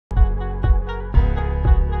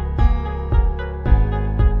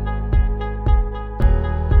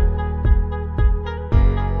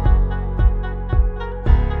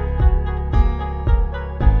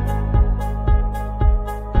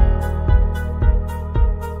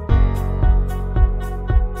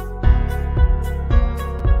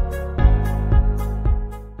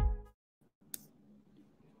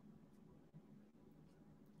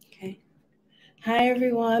Hi,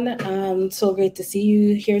 everyone. So great to see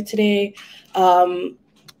you here today.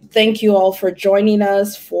 Thank you all for joining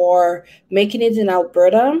us for Making It in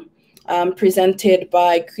Alberta, presented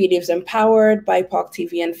by Creatives Empowered, BIPOC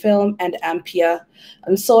TV and Film, and AMPIA.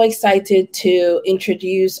 I'm so excited to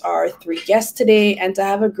introduce our three guests today and to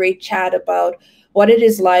have a great chat about what it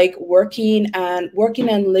is like working and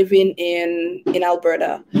living in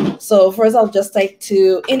Alberta. So first, I'll just like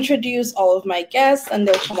to introduce all of my guests, and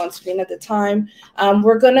they'll come on screen at the time.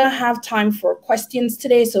 We're gonna have time for questions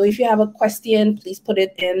today. So if you have a question, please put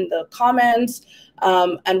it in the comments,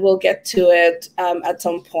 and we'll get to it at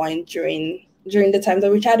some point during the time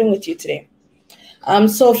that we're chatting with you today.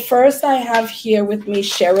 So first, I have here with me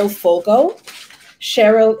Cheryl Foggo.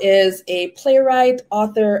 Cheryl is a playwright,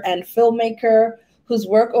 author, and filmmaker whose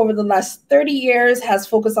work over the last 30 years has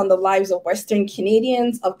focused on the lives of Western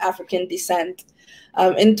Canadians of African descent.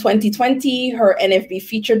 In 2020, her NFB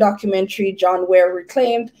feature documentary, John Ware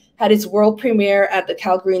Reclaimed, had its world premiere at the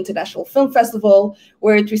Calgary International Film Festival,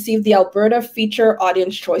 where it received the Alberta Feature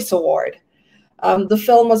Audience Choice Award. The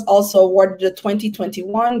film was also awarded the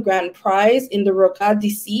 2021 Grand Prize in the Regard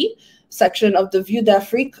d'ici section of the Vue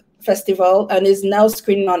d'Afrique Festival and is now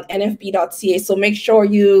screening on nfb.ca. So make sure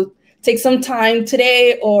you take some time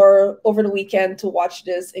today or over the weekend to watch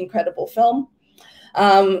this incredible film.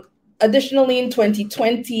 Additionally, in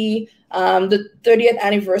 2020, the 30th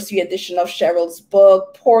anniversary edition of Cheryl's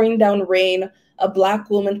book, Pouring Down Rain, A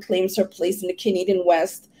Black Woman Claims Her Place in the Canadian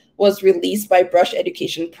West, was released by Brush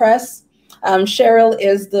Education Press. Cheryl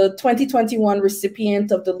is the 2021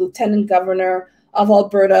 recipient of the Lieutenant Governor of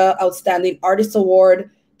Alberta Outstanding Artist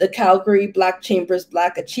Award, the Calgary Black Chamber's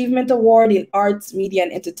Black Achievement Award in Arts, Media,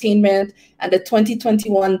 and Entertainment, and the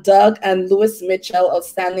 2021 Doug and Louis Mitchell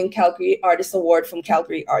Outstanding Calgary Artist Award from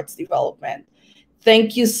Calgary Arts Development.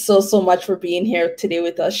 Thank you so much for being here today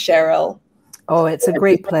with us, Cheryl. Oh, it's a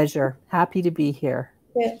great pleasure. Happy to be here.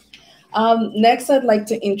 Yeah. Next, I'd like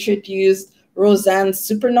to introduce Roseanne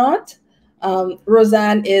Supernault.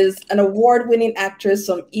 Roseanne is an award-winning actress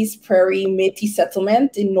from East Prairie Métis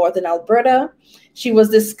Settlement in northern Alberta. She was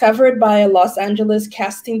discovered by a Los Angeles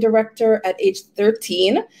casting director at age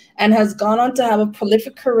 13 and has gone on to have a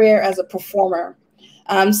prolific career as a performer.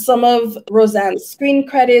 Some of Roseanne's screen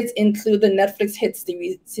credits include the Netflix hit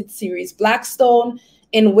series Blackstone,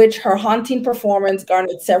 in which her haunting performance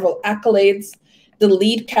garnered several accolades. The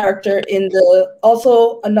lead character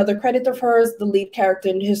also another credit of hers, the lead character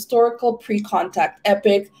in the historical pre-contact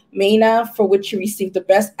epic, Maina, for which she received the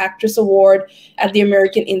Best Actress Award at the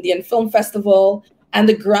American Indian Film Festival, and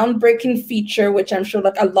the groundbreaking feature, which I'm sure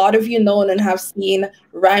like a lot of you know and have seen,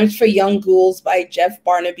 Rhymes for Young Ghouls by Jeff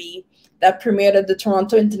Barnaby, that premiered at the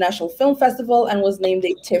Toronto International Film Festival and was named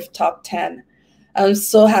a TIFF Top 10. I'm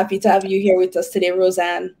so happy to have you here with us today,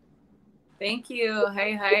 Roseanne. Thank you.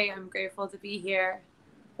 Hi. I'm grateful to be here.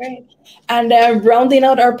 Great. And rounding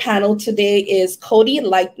out our panel today is Cody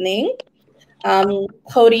Lightning.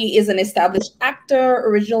 Cody is an established actor,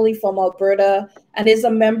 originally from Alberta, and is a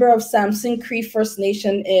member of Samson Cree First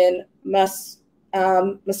Nation in Musquaxis.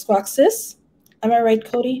 Am I right,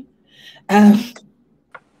 Cody?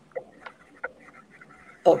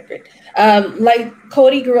 Oh, great. Like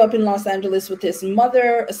Cody grew up in Los Angeles with his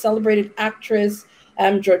mother, a celebrated actress,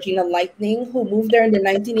 Georgina Lightning, who moved there in the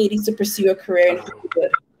 1980s to pursue a career in Hollywood.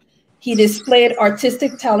 He displayed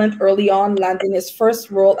artistic talent early on, landing his first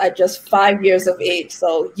role at just 5 years of age.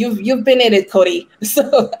 So you've been in it, Cody.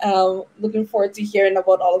 So looking forward to hearing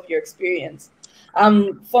about all of your experience.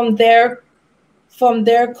 From there,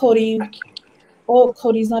 Cody. Oh,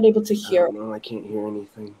 Cody's not able to hear. No, I can't hear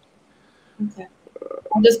anything. Okay.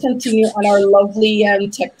 I'll just continue on our lovely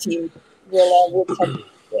tech team. We'll talk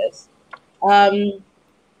this.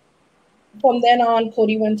 From then on,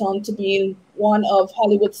 Cody went on to being one of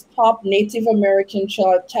Hollywood's top Native American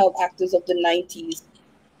child actors of the 90s.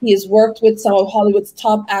 He has worked with some of Hollywood's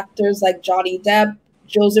top actors like Johnny Depp,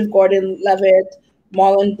 Joseph Gordon-Levitt,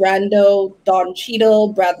 Marlon Brando, Don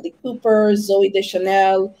Cheadle, Bradley Cooper, Zooey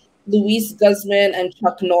Deschanel, Luis Guzman, and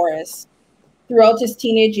Chuck Norris. Throughout his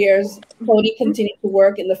teenage years, Cody continued to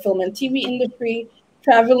work in the film and TV industry,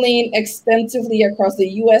 traveling extensively across the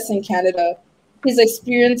US and Canada. His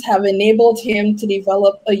experience have enabled him to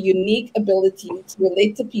develop a unique ability to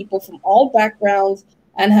relate to people from all backgrounds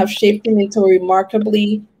and have shaped him into a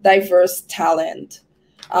remarkably diverse talent.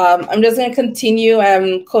 I'm just going to continue.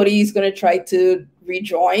 Cody's going to try to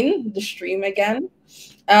rejoin the stream again.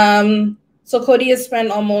 So Cody has spent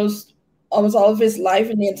almost all of his life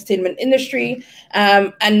in the entertainment industry,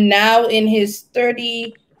 and now in his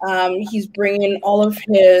 30s, he's bringing all of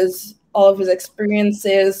his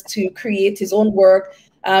experiences to create his own work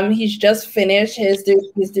He's just finished his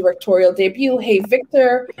directorial debut, Hey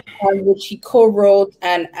Victor, which he co-wrote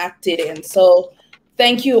and acted in. So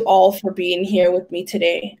thank you all for being here with me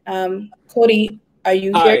today. Cody, are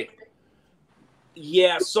you here? Hi.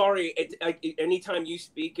 Yeah, sorry. Anytime you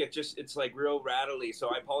speak, it's like real rattly. So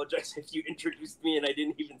I apologize if you introduced me and I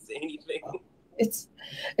didn't even say anything. It's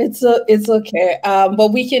okay.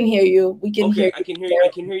 But we can hear you. We can hear you. I can hear you. I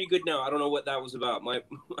can hear you good now. I don't know what that was about. My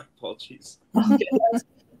apologies. Okay.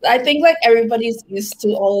 I think like everybody's used to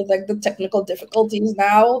all of like the technical difficulties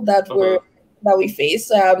now that we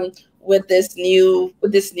face with this new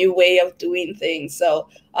way of doing things. So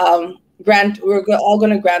we're all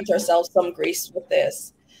going to grant ourselves some grace with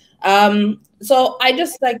this. So I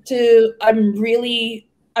just like to I really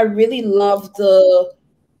love the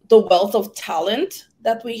wealth of talent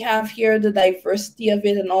that we have here, the diversity of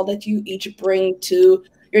it, and all that you each bring to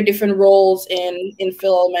your different roles in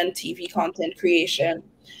film and TV content creation.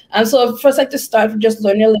 And so first, I'd like to start with just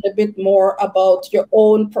learning a little bit more about your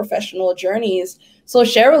own professional journeys. So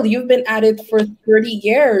Cheryl, you've been at it for 30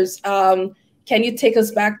 years. Can you take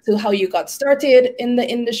us back to how you got started in the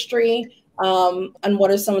industry? And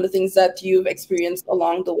what are some of the things that you've experienced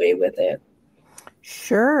along the way with it?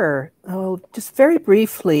 Sure. Oh, just very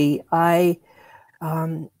briefly, I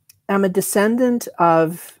am a descendant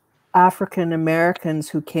of African Americans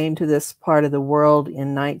who came to this part of the world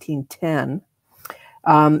in 1910,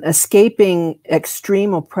 escaping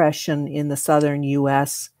extreme oppression in the southern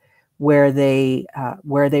U.S. where they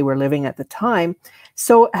were living at the time.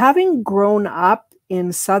 So, having grown up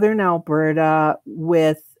in southern Alberta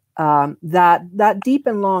with that deep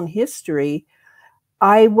and long history,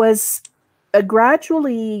 I was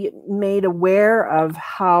gradually made aware of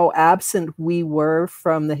how absent we were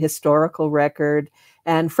from the historical record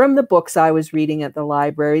and from the books I was reading at the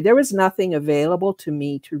library. There was nothing available to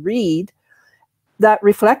me to read that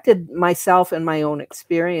reflected myself and my own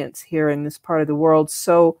experience here in this part of the world.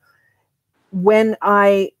 So when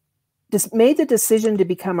I just made the decision to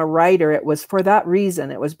become a writer, it was for that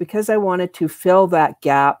reason. It was because I wanted to fill that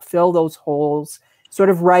gap, fill those holes, sort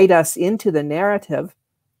of write us into the narrative.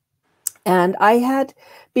 And I had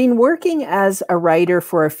been working as a writer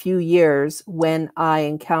for a few years when I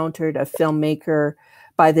encountered a filmmaker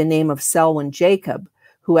by the name of Selwyn Jacob,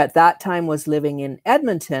 who at that time was living in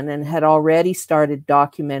Edmonton and had already started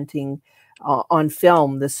documenting on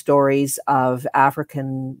film the stories of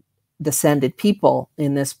African descended people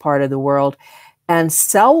in this part of the world. And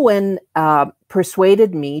Selwyn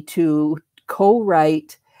persuaded me to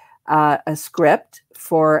co-write a script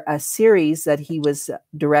for a series that he was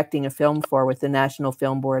directing a film for with the National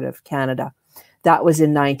Film Board of Canada. That was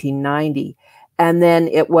in 1990. And then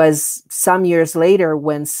it was some years later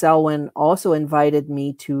when Selwyn also invited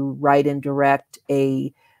me to write and direct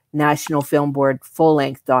a National Film Board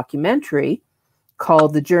full-length documentary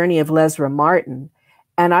called The Journey of Lesra Martin.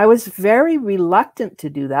 And I was very reluctant to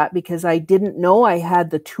do that because I didn't know I had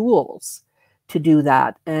the tools to do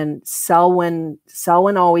that. And Selwyn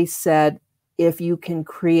always said, if you can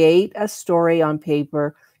create a story on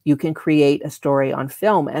paper, you can create a story on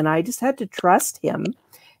film. And I just had to trust him.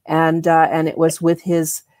 And it was with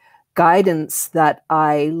his guidance that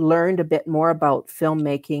I learned a bit more about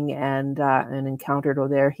filmmaking and encountered, oh,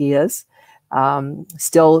 there he is,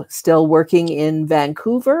 still working in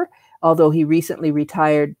Vancouver. Although he recently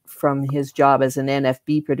retired from his job as an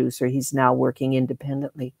NFB producer, he's now working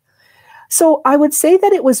independently. So I would say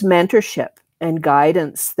that it was mentorship and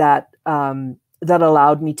guidance that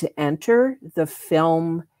allowed me to enter the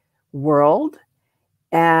film world.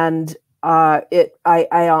 And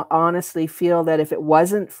I honestly feel that if it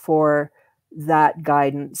wasn't for that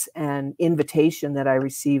guidance and invitation that I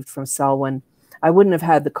received from Selwyn, I wouldn't have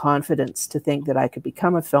had the confidence to think that I could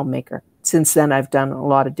become a filmmaker. Since then, I've done a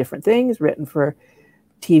lot of different things, written for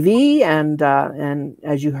TV, and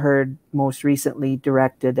as you heard, most recently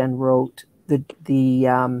directed and wrote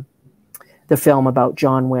the film about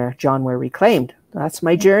John Ware Reclaimed. That's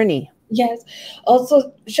my journey. Yes.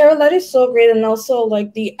 Also, Cheryl, that is so great, and also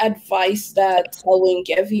like the advice that Selwyn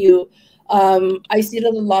gave you. I see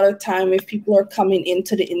that a lot of time if people are coming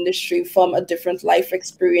into the industry from a different life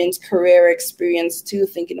experience, career experience too,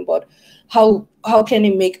 thinking about how can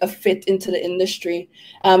they make a fit into the industry.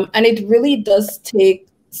 And it really does take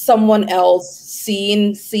someone else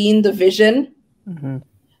seeing the vision, mm-hmm.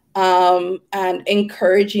 And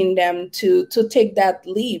encouraging them to take that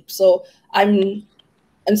leap. So I'm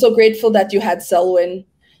so grateful that you had Selwyn.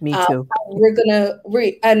 Me too. We're gonna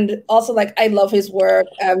and also like I love his work.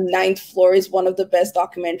 Ninth Floor is one of the best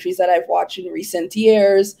documentaries that I've watched in recent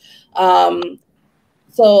years.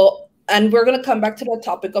 So and we're going to come back to the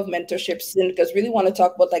topic of mentorship soon, because really want to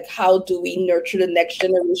talk about like how do we nurture the next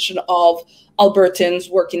generation of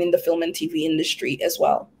Albertans working in the film and TV industry as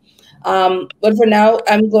well. But for now,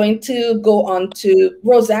 I'm going to go on to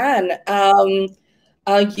Roseanne.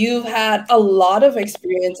 You've had a lot of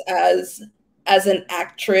experience as an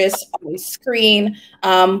actress on screen,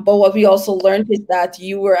 but what we also learned is that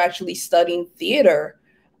you were actually studying theater.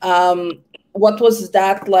 What was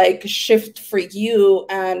that like shift for you?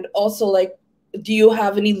 And also, like, do you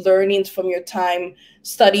have any learnings from your time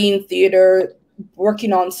studying theater,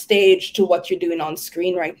 working on stage, to what you're doing on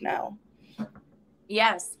screen right now?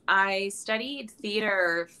 Yes, I studied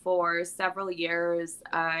theater for several years.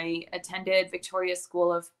 I attended Victoria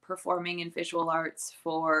School of Performing and Visual Arts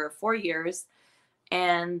for 4 years.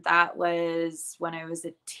 And that was when I was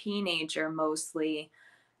a teenager mostly.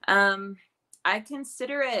 I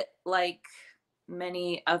consider it, like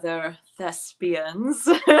many other thespians,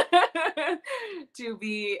 to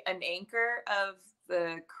be an anchor of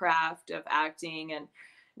the craft of acting. And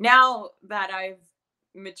now that I've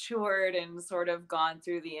matured and sort of gone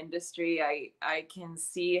through the industry, I can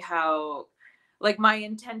see how, like, my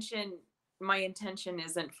intention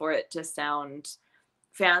isn't for it to sound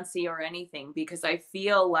fancy or anything, because I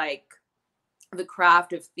feel like the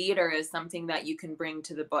craft of theater is something that you can bring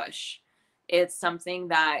to the bush. It's something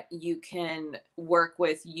that you can work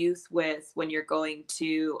with youth with when you're going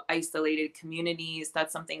to isolated communities.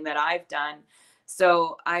 That's something that I've done.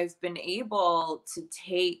 So I've been able to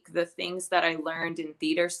take the things that I learned in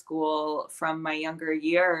theater school from my younger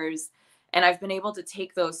years, and I've been able to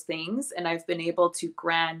take those things and I've been able to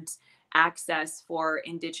grant access for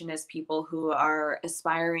Indigenous people who are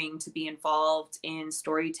aspiring to be involved in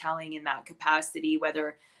storytelling in that capacity,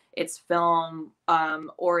 whether it's film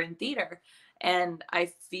or in theater. And I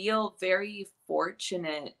feel very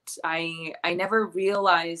fortunate. I never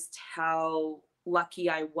realized how lucky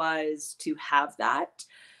I was to have that.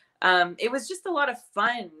 It was just a lot of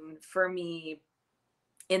fun for me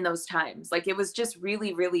in those times. Like, it was just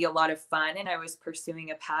really, really a lot of fun, and I was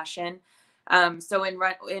pursuing a passion. So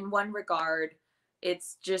in one regard,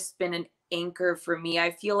 it's just been an anchor for me.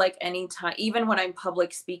 I feel like anytime, even when I'm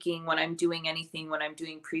public speaking, when I'm doing anything, when I'm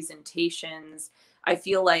doing presentations, I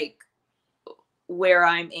feel like where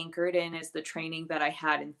I'm anchored in is the training that I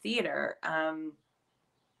had in theater.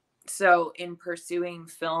 So in pursuing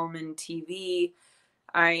film and TV,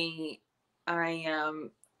 I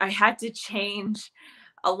had to change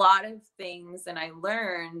a lot of things, and I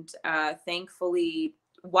learned, thankfully,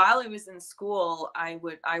 while I was in school, I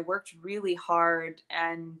worked really hard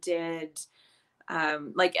and did,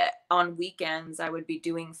 like, on weekends, I would be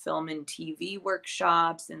doing film and TV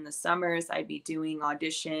workshops. In the summers, I'd be doing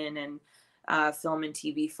audition and film and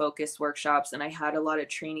TV focused workshops. And I had a lot of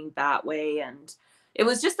training that way. And it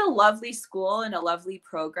was just a lovely school and a lovely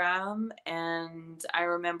program. And I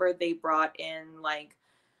remember they brought in, like,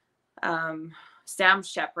 Sam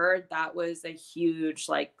Shepard. That was a huge,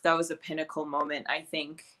 like, that was a pinnacle moment, I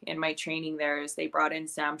think, in my training there, is they brought in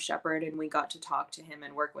Sam Shepard and we got to talk to him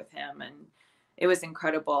and work with him, and it was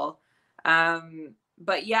incredible.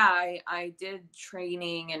 But yeah, I did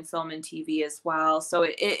training in film and TV as well. So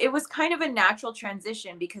it was kind of a natural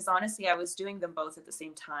transition, because honestly, I was doing them both at the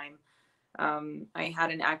same time. I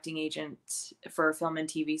had an acting agent for film and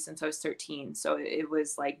TV since I was 13. So it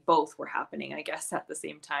was like both were happening, I guess, at the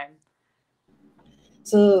same time.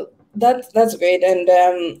 So that's great. And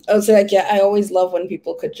I would say, like, yeah, I always love when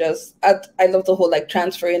people could just, I love the whole like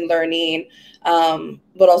transferring learning,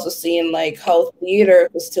 but also seeing like how theater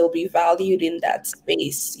could still be valued in that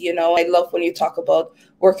space. You know, I love when you talk about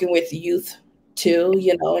working with youth too,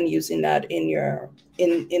 you know, and using that in your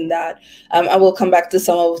in that. I will come back to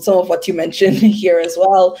some of what you mentioned here as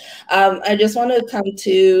well. I just want to come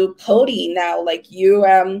to Cody now. Like, you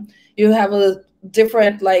have a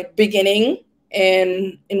different like beginning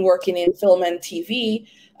in working in film and TV,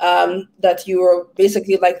 that you were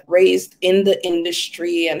basically like raised in the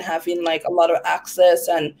industry and having like a lot of access,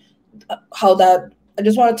 and how that, I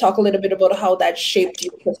just want to talk a little bit about how that shaped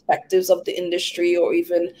your perspectives of the industry, or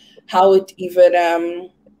even how it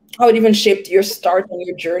even shaped your start and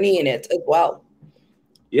your journey in it as well.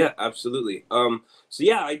 Yeah, absolutely. So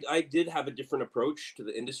yeah, I did have a different approach to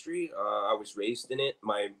the industry. I was raised in it.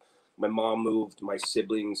 My mom moved my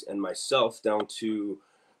siblings and myself down to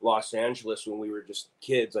Los Angeles when we were just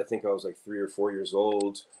kids. I think I was like 3 or 4 years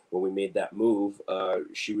old when we made that move.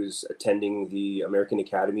 She was attending the American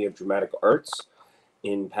Academy of Dramatic Arts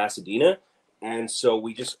in Pasadena. And so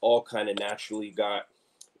we just all kind of naturally got,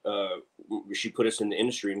 she put us in the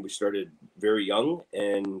industry, and we started very young.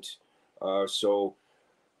 And so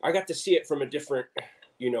I got to see it from a different,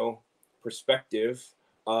 you know, perspective,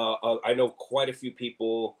 I know quite a few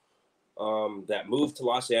people that move to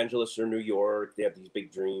Los Angeles or New York. They have these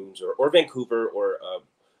big dreams, or Vancouver, or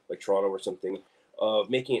like Toronto or something, of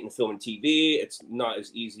making it in film and TV. It's not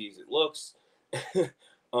as easy as it looks.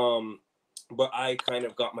 But I kind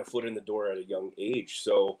of got my foot in the door at a young age.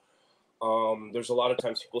 So there's a lot of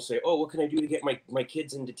times people say, oh, what can I do to get my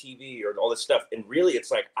kids into TV or all this stuff? And really,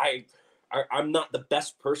 it's like, I'm not the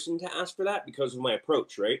best person to ask for that because of my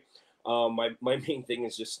approach, right? My main thing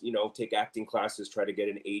is just, take acting classes, try to get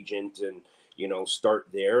an agent, and, start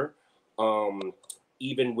there.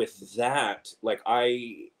 Even with that, like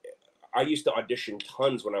I used to audition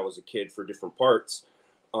tons when I was a kid for different parts.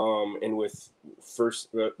 And with first,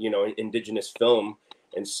 Indigenous film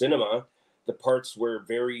and cinema, the parts were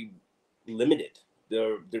very limited.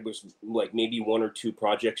 There was like maybe 1 or 2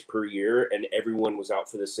 projects per year, and everyone was out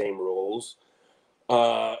for the same roles.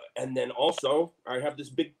 And then also I have this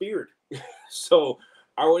big beard. So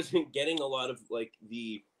I wasn't getting a lot of like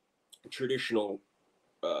the traditional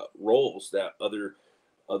roles that other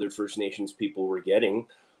First Nations people were getting.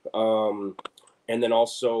 And then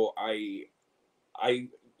also I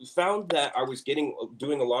found that I was doing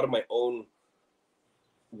a lot of my own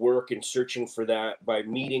work and searching for that by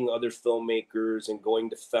meeting other filmmakers and going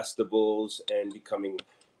to festivals and becoming,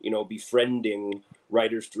 befriending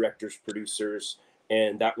writers, directors, producers.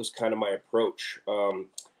 And that was kind of my approach.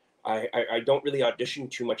 I don't really audition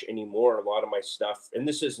too much anymore. A lot of my stuff, and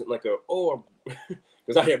this isn't like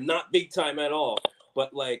because I am not big time at all,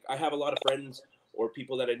 but like I have a lot of friends or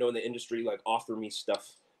people that I know in the industry like offer me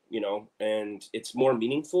stuff, and it's more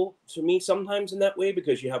meaningful to me sometimes in that way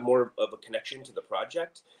because you have more of a connection to the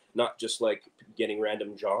project, not just like getting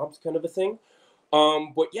random jobs kind of a thing.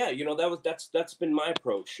 But yeah, that's been my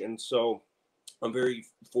approach. And so I'm very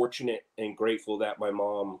fortunate and grateful that my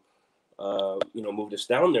mom, moved us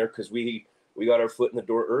down there because we got our foot in the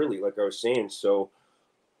door early, like I was saying. So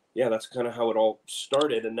yeah, that's kind of how it all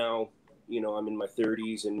started. And now, I'm in my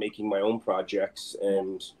 30s and making my own projects,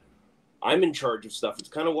 and I'm in charge of stuff. It's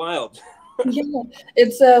kind of wild. Yeah,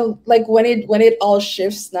 it's like when it all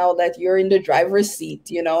shifts now that you're in the driver's seat,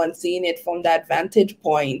 and seeing it from that vantage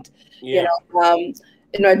point. Yeah.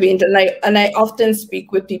 It might be interesting. And I often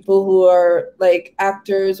speak with people who are like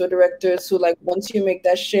actors or directors who like, once you make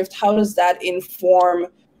that shift, how does that inform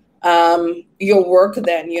your work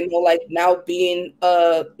then? Like now being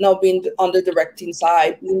on the directing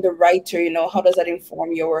side, being the writer, how does that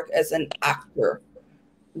inform your work as an actor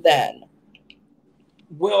then?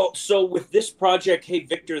 Well, so with this project, Hey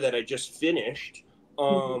Victor, that I just finished,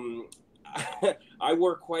 I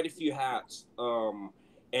wore quite a few hats,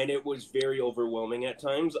 and it was very overwhelming at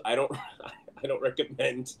times. I don't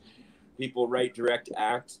recommend people write, direct,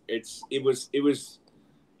 act. It was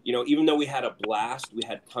even though we had a blast, we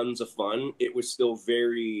had tons of fun, it was still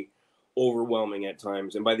very overwhelming at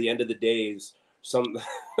times. And by the end of the days,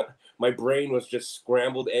 my brain was just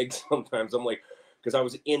scrambled eggs sometimes. I'm like, because I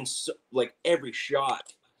was in like every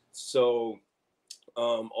shot. So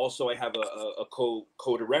also I have a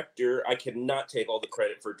co-director. I cannot take all the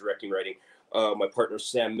credit for directing, writing. My partner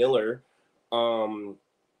Sam Miller,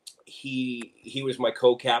 he was my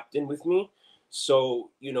co-captain with me.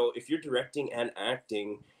 So if you're directing and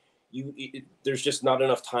acting, there's just not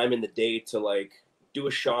enough time in the day to like do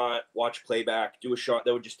a shot, watch playback, do a shot.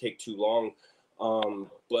 That would just take too long.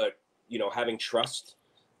 But having trust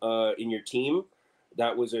in your team,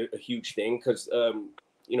 that was a huge thing because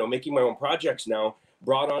making my own projects now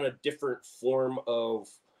brought on a different form of,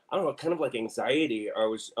 I don't know, kind of like anxiety. I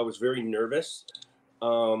was very nervous,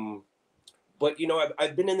 but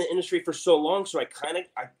I've been in the industry for so long, so I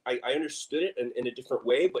understood it in a different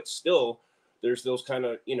way. But still, there's those kind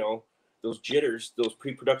of those jitters, those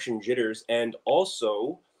pre-production jitters, and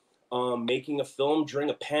also making a film during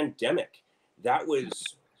a pandemic. That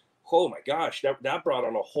was, oh my gosh, that brought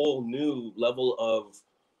on a whole new level of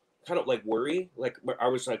kind of like worry. Like I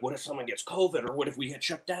was like, what if someone gets COVID, or what if we get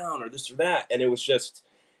shut down, or this or that? And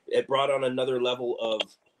it brought on another level of,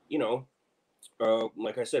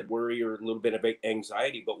 like I said, worry or a little bit of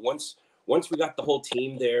anxiety. But once we got the whole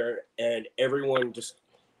team there and everyone just,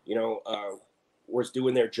 was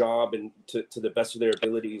doing their job and to the best of their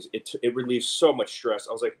abilities, it relieved so much stress.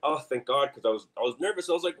 I was like, oh, thank God, because I was nervous.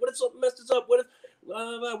 I was like, what if something messes up? What if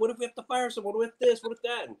we have to fire someone? What if this? What if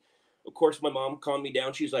that? And of course, my mom calmed me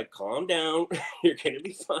down. She's like, calm down. You're going to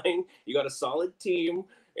be fine. You got a solid team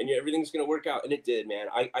and everything's going to work out. And it did, man.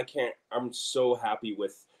 I'm so happy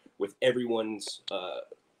with everyone's,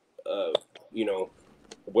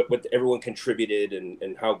 what everyone contributed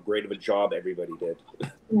and how great of a job everybody did.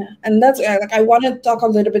 Yeah, and that's like I want to talk a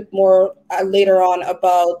little bit more later on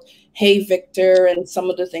about Hey Victor and some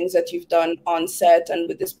of the things that you've done on set and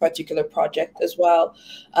with this particular project as well.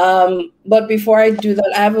 But before I do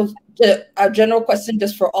that, I have a general question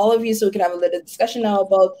just for all of you, so we can have a little discussion now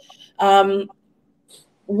about.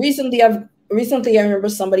 Recently, I remember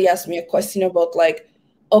somebody asked me a question about like,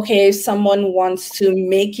 okay, if someone wants to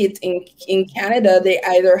make it in Canada, they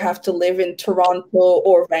either have to live in Toronto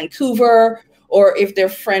or Vancouver, or if they're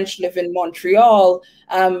French, live in Montreal.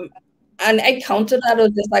 And I counted that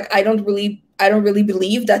as just like I don't really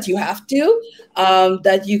believe that you have to,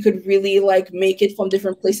 that you could really like make it from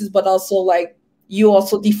different places, but also like you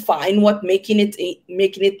also define what making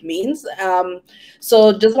it means.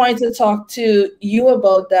 So just wanted to talk to you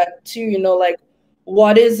about that too. You know, like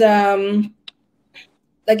what is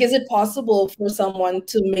like, is it possible for someone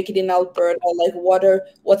to make it in Alberta? Like,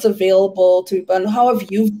 what's available to, and how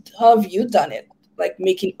have you done it? Like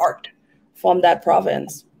making art from that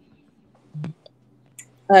province.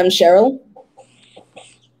 Cheryl?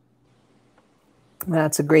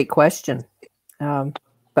 That's a great question.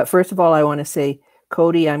 But first of all, I want to say,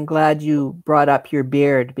 Cody, I'm glad you brought up your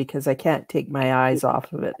beard because I can't take my eyes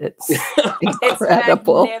off of it. It's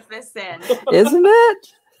incredible. It's magnificent. Isn't it?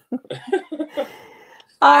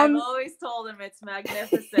 I've always told him it's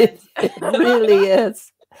magnificent. It really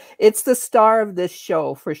is. It's the star of this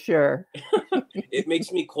show for sure. It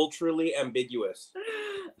makes me culturally ambiguous.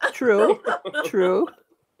 True.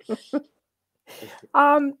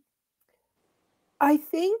 I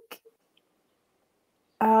think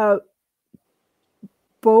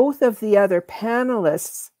both of the other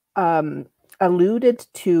panelists alluded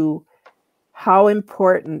to how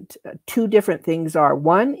important two different things are.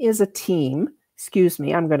 One is a team. Excuse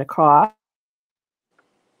me, I'm going to cough.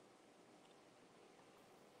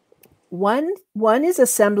 One is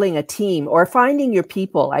assembling a team or finding your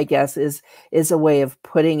people, I guess, is a way of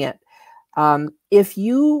putting it. If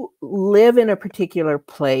you live in a particular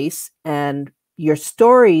place and your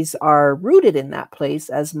stories are rooted in that place,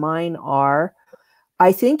 as mine are,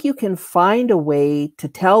 I think you can find a way to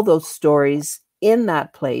tell those stories in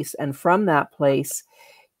that place and from that place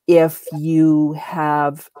if you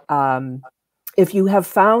have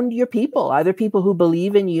found your people, either people who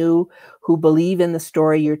believe in you, who believe in the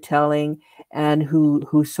story you're telling, and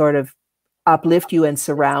who sort of uplift you and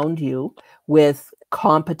surround you with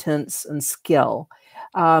competence and skill.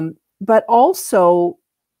 But also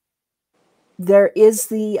there is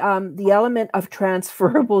the element of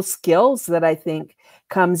transferable skills that I think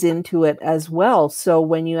comes into it as well. So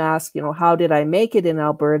when you ask, how did I make it in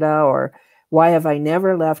Alberta, or why have I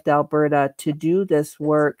never left Alberta to do this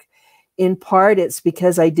work? In part, it's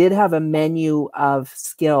because I did have a menu of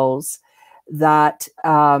skills that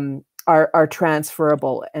are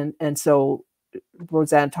transferable. And so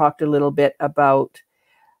Roseanne talked a little bit about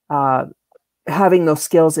having those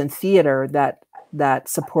skills in theater that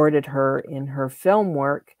supported her in her film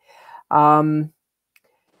work.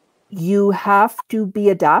 You have to be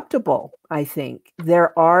adaptable, I think.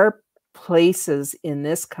 There are places in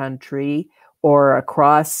this country or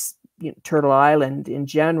across Turtle Island in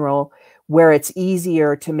general where it's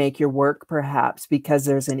easier to make your work, perhaps because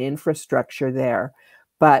there's an infrastructure there.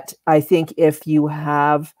 But I think if you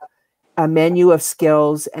have a menu of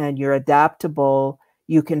skills and you're adaptable,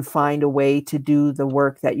 you can find a way to do the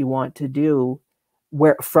work that you want to do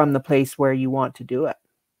from the place where you want to do it.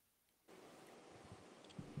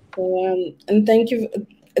 And thank you.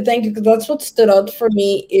 That's what stood out for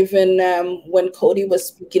me, even when Cody was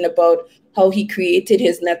speaking about how he created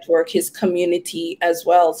his network, his community as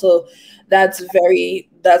well. So that's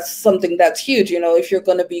something that's huge. If you're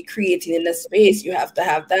going to be creating in a space, you have to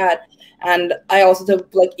have that. And I also think,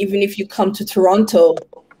 like, even if you come to Toronto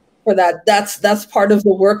for that, that's part of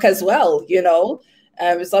the work as well.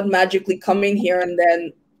 It's not magically coming here and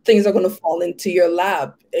then things are going to fall into your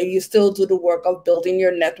lap. You still do the work of building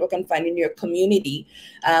your network and finding your community,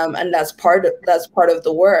 and that's part of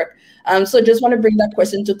the work. So just want to bring that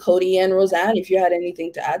question to Cody and Roseanne, if you had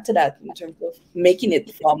anything to add to that in terms of making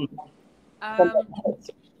it from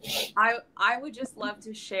I would just love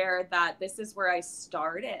to share that this is where I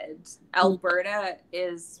started. Alberta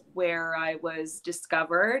is where I was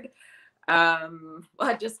discovered.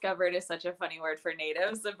 Well, discovered is such a funny word for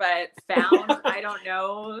natives, but found, I don't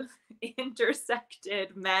know,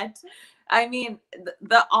 intersected, met. I mean,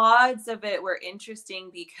 the odds of it were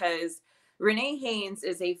interesting because Renee Haynes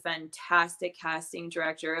is a fantastic casting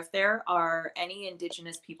director. If there are any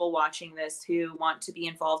Indigenous people watching this who want to be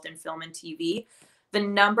involved in film and TV, The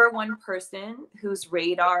number one person whose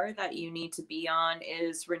radar that you need to be on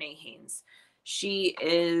is Renee Haynes. She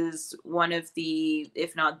is one of the,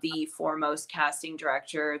 if not the foremost casting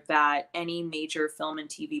director that any major film and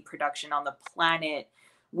TV production on the planet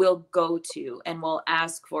will go to and will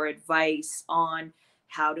ask for advice on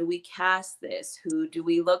how do we cast this? Who do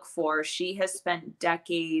we look for? She has spent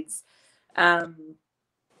decades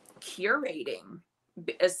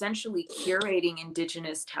essentially curating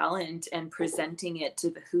Indigenous talent and presenting it to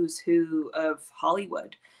the who's who of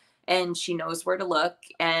Hollywood. And she knows where to look.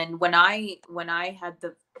 And when I had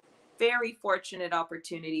the very fortunate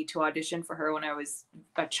opportunity to audition for her when I was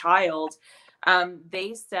a child,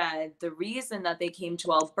 they said the reason that they came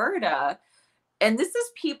to Alberta, and this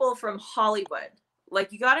is people from Hollywood,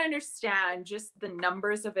 like, you got to understand just the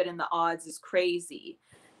numbers of it and the odds is crazy.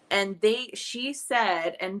 And she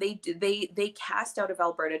said, and they cast out of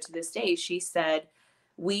Alberta to this day. She said,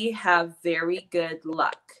 we have very good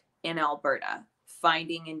luck in Alberta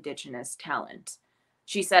finding Indigenous talent.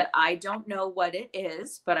 She said, I don't know what it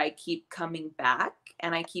is, but I keep coming back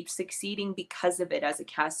and I keep succeeding because of it as a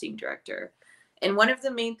casting director. And one of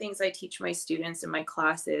the main things I teach my students in my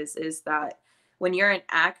classes is that when you're an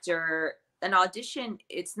actor, an audition,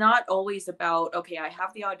 it's not always about, okay, I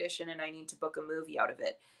have the audition and I need to book a movie out of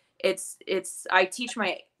it. I teach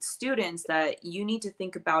my students that you need to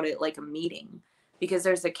think about it like a meeting, because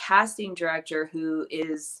there's a casting director who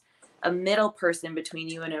is a middle person between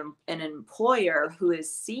you and an employer who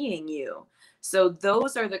is seeing you. So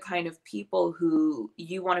those are the kind of people who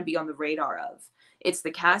you want to be on the radar of. It's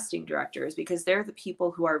the casting directors, because they're the people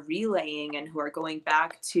who are relaying and who are going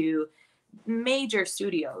back to major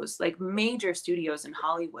studios in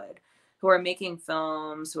Hollywood, who are making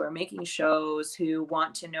films, who are making shows, who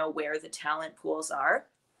want to know where the talent pools are.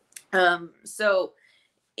 So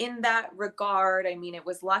in that regard, I mean, it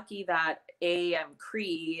was lucky that I'm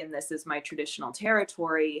Cree and this is my traditional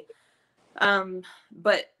territory.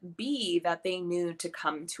 But B, that they knew to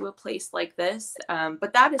come to a place like this.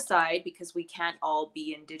 But that aside, because we can't all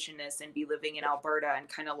be Indigenous and be living in Alberta and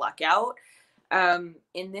kind of luck out,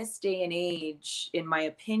 in this day and age, in my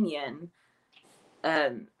opinion,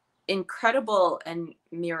 incredible and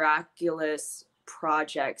miraculous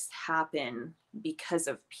projects happen because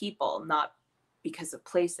of people, not because of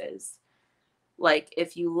places. Like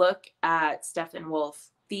if you look at Steppenwolf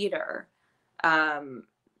Theater,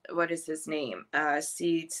 what is his name?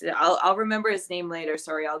 I'll remember his name later.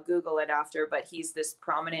 Sorry, I'll Google it after. But he's this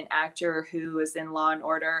prominent actor who is in Law and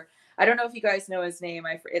Order. I don't know if you guys know his name.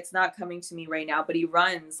 It's not coming to me right now. But he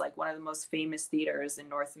runs like one of the most famous theaters in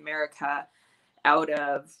North America, out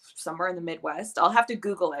of somewhere in the Midwest. I'll have to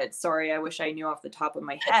Google it. Sorry, I wish I knew off the top of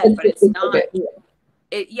my head. But it's not.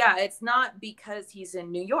 It's not because he's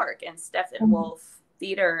in New York, and Steppenwolf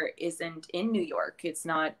Theater isn't in New York. It's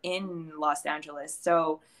not in Los Angeles.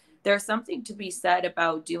 So there's something to be said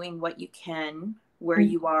about doing what you can where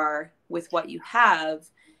you are with what you have.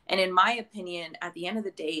 And in my opinion, at the end of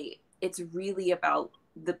the day, it's really about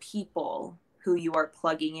the people who you are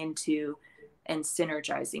plugging into and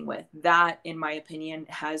synergizing with. That, in my opinion,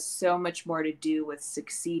 has so much more to do with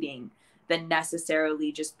succeeding than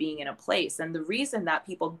necessarily just being in a place. And the reason that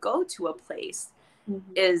people go to a place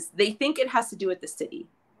is they think it has to do with the city.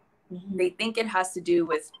 They think it has to do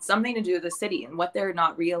with something to do with the city. And what they're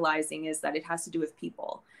not realizing is that it has to do with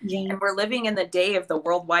people. And we're living in the day of the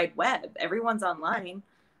World Wide Web. Everyone's online.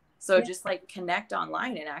 So just like connect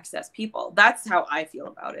online and access people. That's how I feel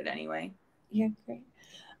about it anyway. Yeah, great.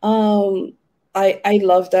 I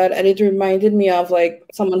love that. And it reminded me of like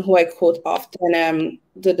someone who I quote often,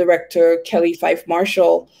 the director, Kelly Fife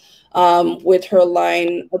Marshall, with her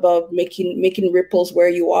line about making ripples where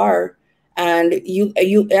you are. And you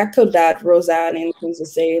echoed that, Roseanne, in terms of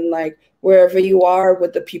saying like wherever you are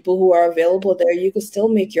with the people who are available there, you can still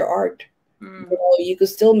make your art. You know, you could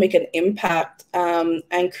still make an impact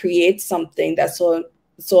and create something that's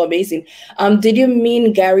so amazing. Did you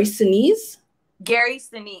mean Gary Sinise? Gary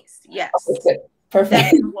Sinise, yes. Okay,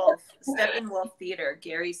 perfect. Steppenwolf Theater,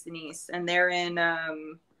 Gary Sinise, and they're in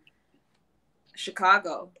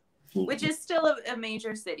Chicago, which is still a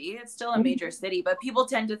major city. It's still a major city, but people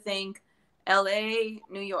tend to think LA,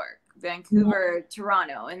 New York, Vancouver,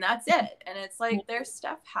 Toronto, and that's it. And it's like there's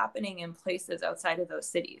stuff happening in places outside of those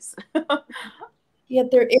cities. Yeah,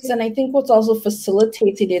 there is. And I think what's also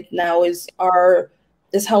facilitated it now is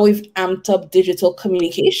how we've amped up digital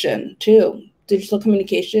communication too. Digital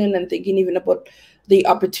communication, and thinking even about the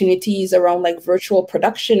opportunities around like virtual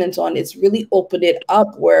production and so on. It's really opened it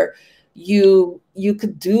up where you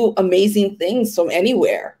could do amazing things from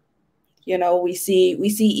anywhere. You know, we see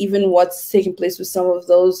even what's taking place with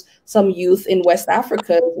some youth in West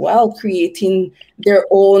Africa as well, creating their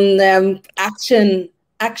own action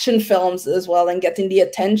films as well, and getting the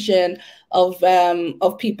attention of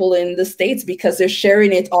people in the States because they're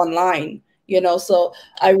sharing it online. You know, so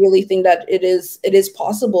I really think that it is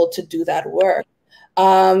possible to do that work.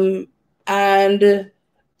 And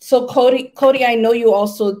so Cody, I know you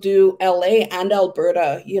also do LA and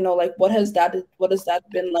Alberta. You know, like what has that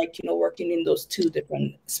been like, you know, working in those two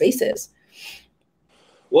different spaces?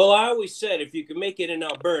 Well, I always said if you can make it in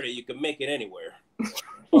Alberta, you can make it anywhere.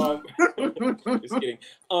 Just kidding.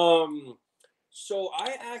 So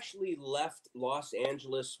I actually left Los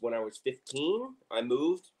Angeles when I was 15. I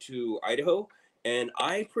moved to Idaho, and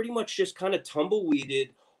I pretty much just kind of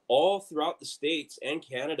tumbleweeded all throughout the States and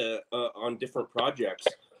Canada on different projects.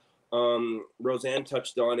 Roseanne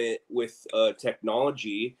touched on it with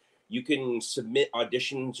technology. You can submit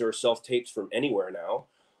auditions or self-tapes from anywhere now.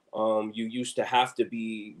 You used to have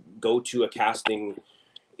to go to a casting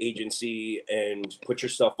agency and put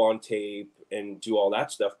yourself on tape and do all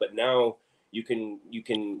that stuff. But now you can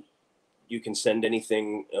send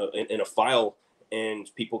anything in a file and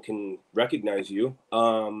people can recognize you.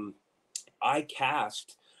 I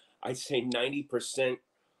cast, I'd say 90%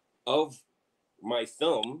 of my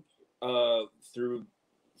film through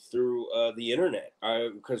the internet,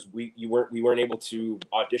 because we weren't able to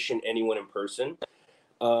audition anyone in person,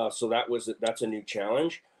 so that's a new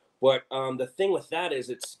challenge. But the thing with that is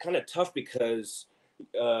it's kind of tough because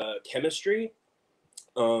chemistry,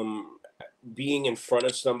 being in front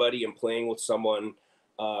of somebody and playing with someone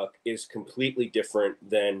is completely different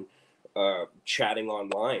than chatting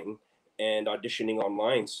online and auditioning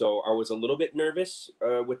online. So I was a little bit nervous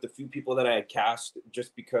with the few people that I had cast,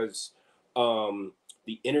 just because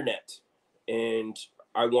the internet, and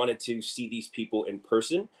I wanted to see these people in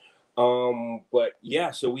person. But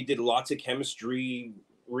yeah, so we did lots of chemistry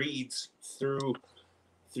reads through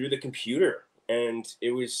the computer, and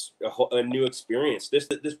it was a new experience. This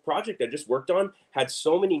project I just worked on had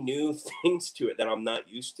so many new things to it that I'm not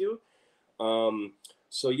used to.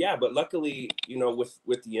 So yeah, but luckily, you know,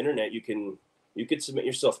 with the internet, you could submit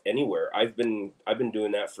yourself anywhere. I've been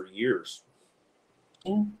doing that for years.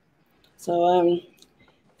 Yeah. So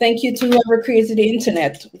thank you to whoever created the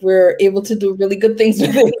internet. We're able to do really good things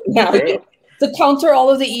with it now. Yeah. To counter all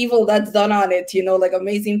of the evil that's done on it, you know, like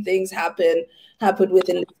amazing things happen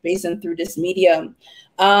within the space and through this medium.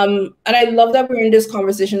 And I love that we're in this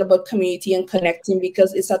conversation about community and connecting,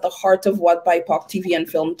 because it's at the heart of what BIPOC TV and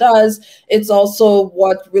film does. It's also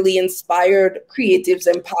what really inspired creatives,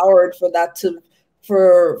 empowered for that to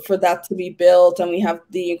be built. And we have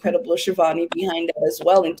the incredible Shivani behind it as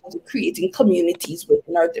well, in terms of creating communities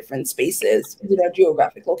within our different spaces, within our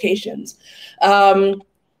geographic locations.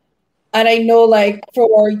 And I know, like,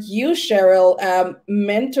 for you, Cheryl,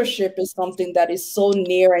 mentorship is something that is so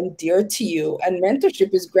near and dear to you. And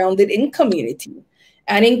mentorship is grounded in community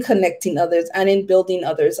and in connecting others and in building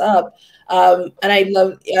others up. And I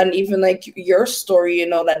love, and even like your story, you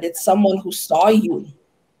know, that it's someone who saw you,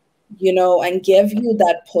 you know, and gave you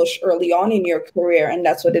that push early on in your career. And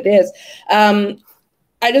that's what it is.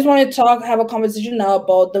 I just want to have a conversation now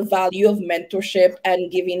about the value of mentorship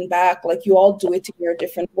and giving back. Like, you all do it in your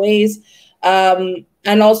different ways. And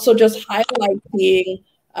also just highlighting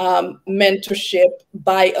mentorship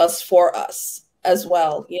by us, for us as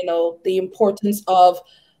well. You know, the importance of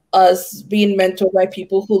us being mentored by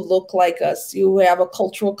people who look like us, who have a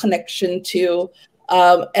cultural connection to,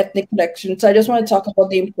 ethnic connection. So I just want to talk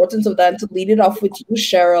about the importance of that. And to lead it off with you,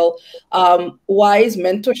 Cheryl, why is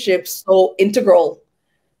mentorship so integral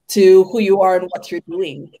to who you are and what you're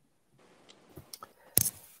doing?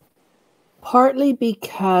 Partly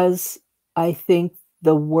because I think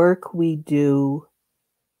the work we do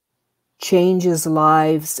changes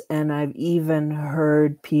lives, and I've even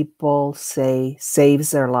heard people say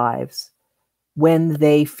saves their lives when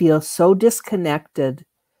they feel so disconnected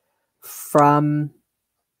from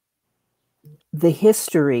the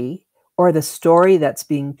history or the story that's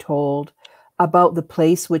being told about the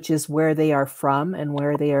place, which is where they are from and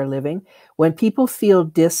where they are living. When people feel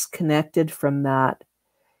disconnected from that,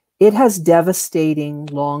 it has devastating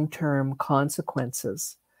long-term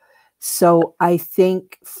consequences. So I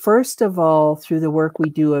think, first of all, through the work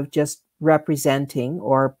we do of just representing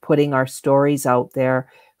or putting our stories out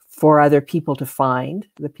there for other people to find,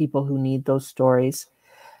 the people who need those stories,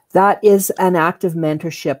 that is an act of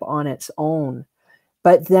mentorship on its own.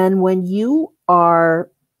 But then when you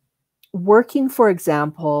are working, for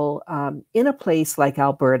example, in a place like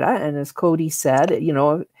Alberta, and as Cody said, you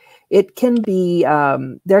know, it can be,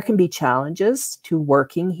 there can be challenges to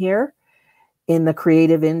working here. in the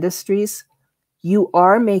creative industries, you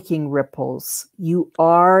are making ripples. You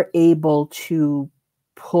are able to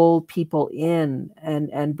pull people in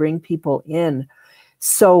and bring people in.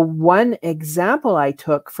 So one example I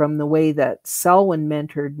took from the way that Selwyn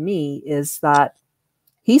mentored me is that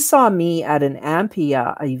he saw me at an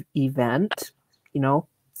AMPIA event,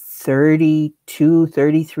 32,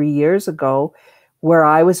 33 years ago, where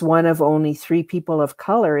I was one of only 3 people of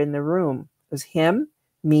color in the room. It was him,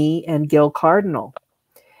 me, and Gil Cardinal.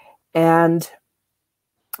 And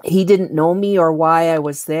he didn't know me or why I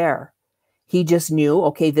was there. He just knew,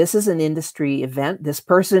 okay, this is an industry event. This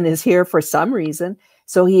person is here for some reason.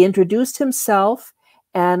 So he introduced himself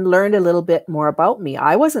and learned a little bit more about me.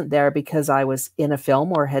 I wasn't there because I was in a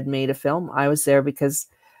film or had made a film. I was there because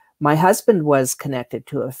my husband was connected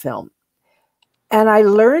to a film. And I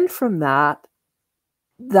learned from that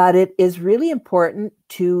it is really important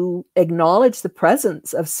to acknowledge the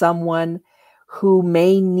presence of someone who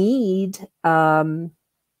may need a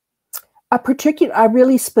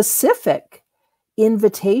really specific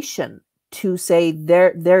invitation to say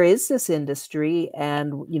there is this industry,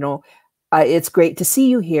 and it's great to see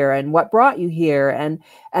you here, and what brought you here, and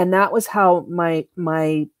that was how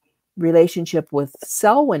my relationship with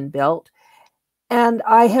Selwyn built. And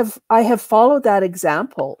I have followed that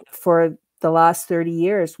example for the last 30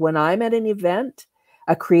 years. When I'm at an event,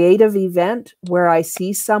 a creative event, where I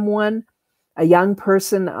see someone, a young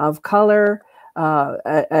person of color,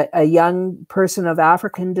 a young person of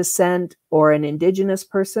African descent, or an Indigenous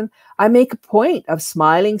person, I make a point of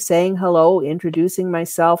smiling, saying hello, introducing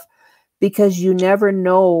myself, because you never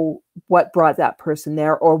know what brought that person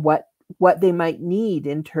there, or what they might need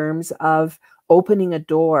in terms of opening a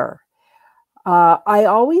door. I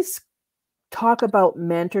always talk about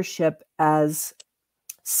mentorship as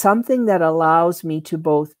something that allows me to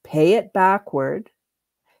both pay it backwards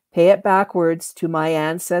to my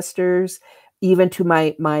ancestors, even to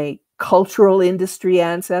my cultural industry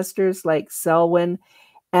ancestors like Selwyn,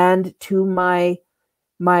 and to my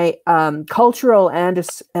cultural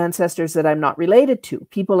ancestors that I'm not related to,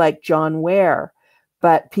 people like John Ware,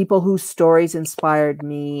 but people whose stories inspired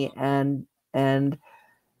me and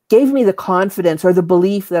gave me the confidence or the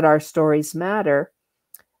belief that our stories matter.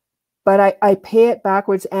 But I pay it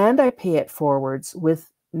backwards and I pay it forwards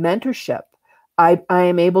with mentorship. I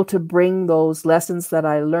am able to bring those lessons that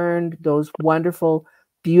I learned, those wonderful,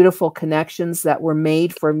 beautiful connections that were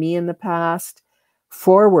made for me in the past,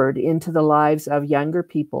 forward into the lives of younger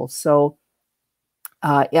people. So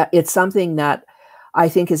it's something that I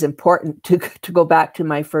think is important to go back to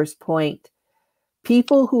my first point.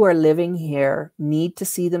 People who are living here need to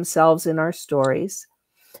see themselves in our stories.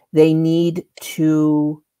 They need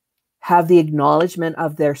to have the acknowledgement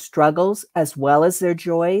of their struggles as well as their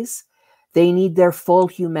joys. They need their full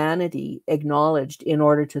humanity acknowledged in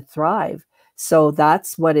order to thrive. So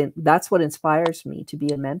that's what inspires me to be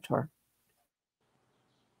a mentor.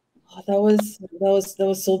 Oh, that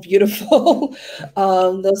was so beautiful.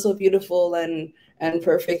 That was so beautiful and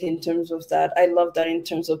perfect in terms of that. I love that in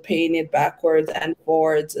terms of paying it backwards and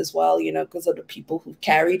forwards as well, because of the people who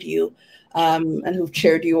carried you and who've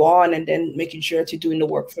cheered you on, and then making sure that you're doing the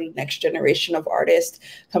work for the next generation of artists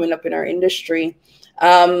coming up in our industry.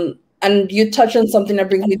 And you touched on something that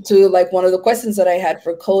brings me to like one of the questions that I had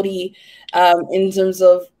for Cody, in terms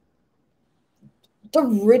of the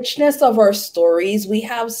richness of our stories. We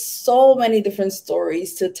have so many different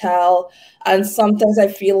stories to tell. And sometimes I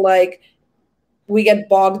feel like we get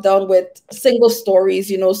bogged down with single stories,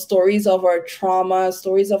 stories of our trauma,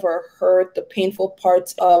 stories of our hurt, the painful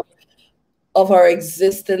parts of our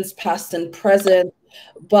existence, past and present.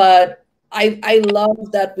 But I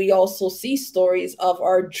love that we also see stories of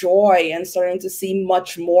our joy and starting to see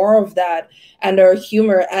much more of that, and our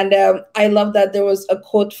humor. And I love that there was a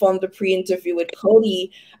quote from the pre-interview with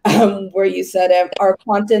Cody, where you said, our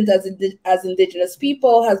content as Indigenous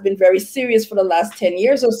people has been very serious for the last 10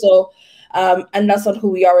 years or so. And that's not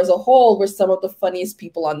who we are as a whole. We're some of the funniest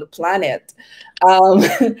people on the planet.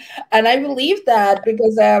 And I believe that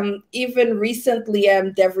because even recently,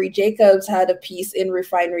 Devry Jacobs had a piece in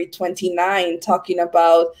Refinery 29 talking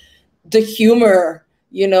about the humor,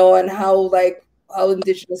 and how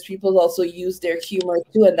Indigenous people also use their humor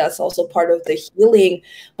too. And that's also part of the healing,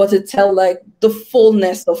 but to tell like the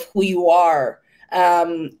fullness of who you are,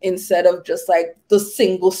 instead of just like the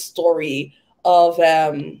single story of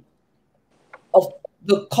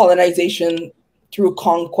the colonization through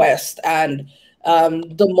conquest and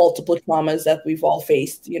the multiple traumas that we've all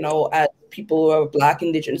faced, as people who are Black,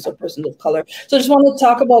 Indigenous, or persons of color. So I just want to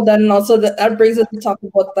talk about that. And also that brings us to talk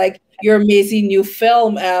about like your amazing new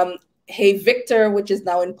film, Hey Victor, which is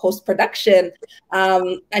now in post-production,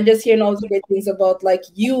 and just hearing all the great things about like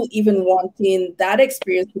you even wanting that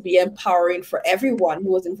experience to be empowering for everyone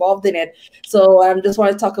who was involved in it. So I just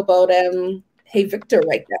want to talk about Hey Victor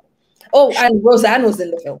right now. Oh, and Roseanne was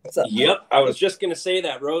in the film. So. Yep, I was just gonna say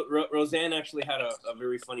that Roseanne actually had a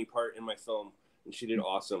very funny part in my film, and she did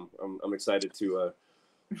awesome. I'm excited to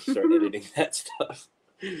start editing that stuff.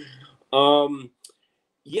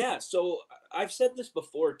 Yeah, so I've said this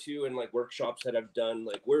before too in like workshops that I've done.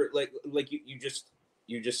 Like we're like you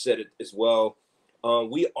just said it as well.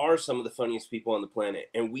 We are some of the funniest people on the planet,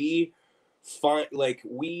 and we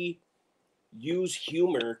use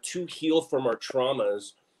humor to heal from our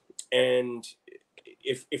traumas. And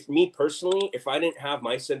if me personally, if I didn't have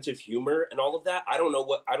my sense of humor and all of that, I don't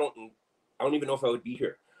even know if I would be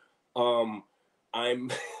here.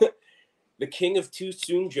 I'm the king of too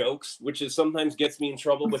soon jokes, which is sometimes gets me in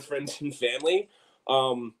trouble with friends and family.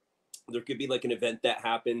 There could be like an event that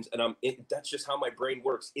happens, and that's just how my brain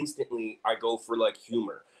works. Instantly, I go for like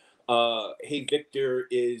humor. Hey Victor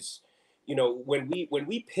is, when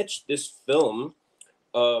we pitched this film,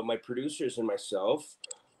 my producers and myself,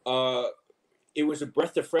 it was a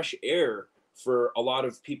breath of fresh air for a lot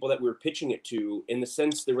of people that we were pitching it to, in the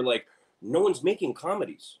sense they were like, no one's making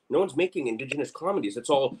comedies. No one's making Indigenous comedies. It's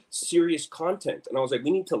all serious content. And I was like,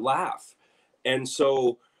 we need to laugh. And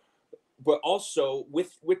so, but also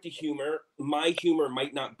with the humor, my humor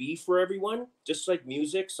might not be for everyone, just like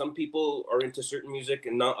music. Some people are into certain music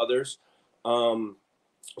and not others.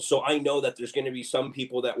 So I know that there's going to be some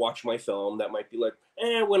people that watch my film that might be like,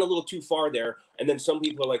 I went a little too far there. And then some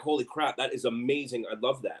people are like, holy crap, that is amazing. I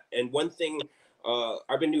love that. And one thing,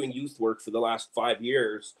 I've been doing youth work for the last 5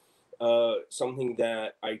 years. Something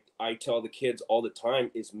that I tell the kids all the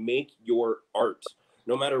time is make your art,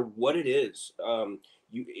 no matter what it is.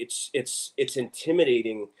 It's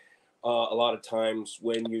intimidating a lot of times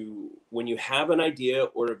when you have an idea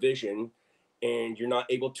or a vision and you're not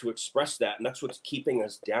able to express that, and that's what's keeping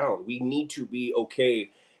us down. We need to be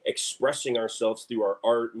okay expressing ourselves through our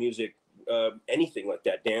art, music, anything like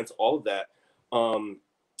that, dance, all of that.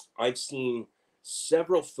 I've seen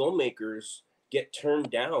several filmmakers get turned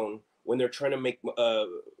down when they're trying to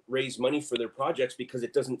raise money for their projects because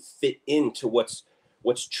it doesn't fit into what's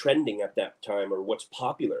trending at that time or what's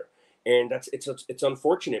popular. And it's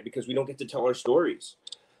unfortunate because we don't get to tell our stories.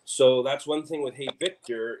 So that's one thing with Hey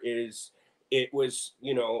Victor is it was,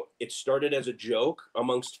 it started as a joke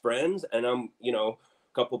amongst friends, and a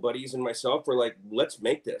couple buddies and myself were like, let's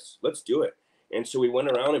make this, let's do it. And so we went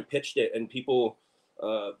around and pitched it, and people,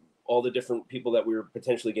 all the different people that we were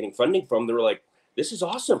potentially getting funding from, they were like, this is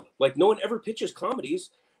awesome. Like, no one ever pitches comedies.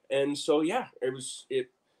 And so, yeah, it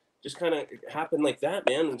just kind of happened like that,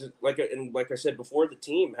 man. And like I said before,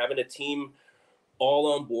 having a team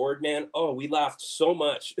all on board, man. Oh, we laughed so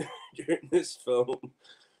much during this film.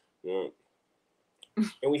 Yeah.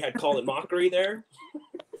 And we had Call It Mockery there.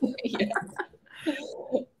 Yeah.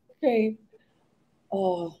 Great.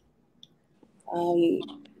 Oh,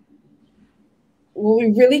 well,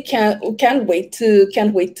 we really can't wait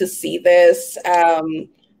to see this,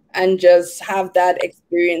 and just have that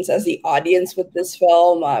experience as the audience with this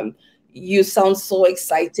film. You sound so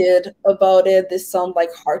excited about it. This sounds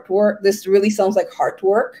like hard work. This really sounds like hard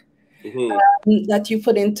work. Mm-hmm. That you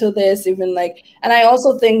put into this, even like, and I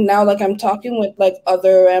also think now, like, I'm talking with like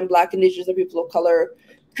other Black, Indigenous, and people of color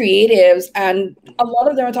creatives, and a lot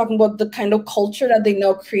of them are talking about the kind of culture that they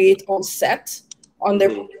now create on set, on their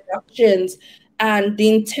productions, and the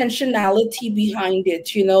intentionality behind it.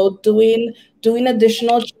 Doing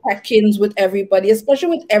additional check-ins with everybody, especially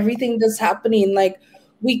with everything that's happening. Like,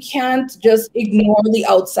 we can't just ignore the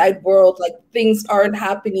outside world. Like, things aren't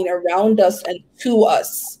happening around us and to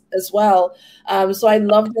us as well. So I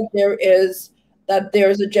love that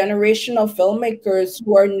there's a generation of filmmakers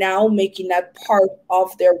who are now making that part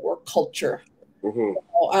of their work culture.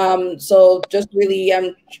 Mm-hmm. So just really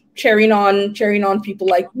cheering on people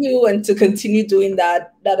like you, and to continue doing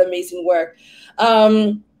that amazing work.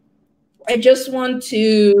 I just want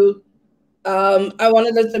to I want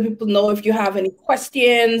to let the people know if you have any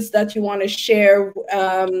questions that you want to share,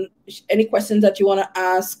 any questions that you want to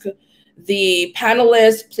ask the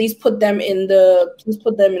panelists. Please put them in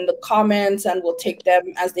the comments, and we'll take them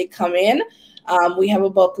as they come in. We have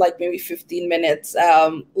about like maybe 15 minutes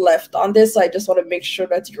left on this. So I just want to make sure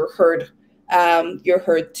that you're heard. You're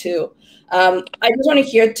heard too. I just want to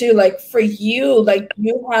hear too, like, for you, like, do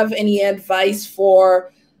you have any advice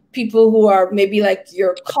for people who are maybe like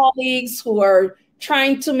your colleagues who are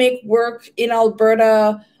trying to make work in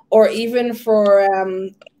Alberta, or even for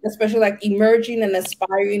especially like emerging and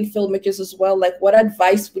aspiring filmmakers as well? Like, what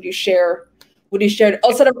advice would you share? Would you share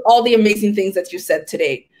outside of all the amazing things that you said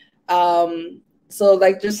today? So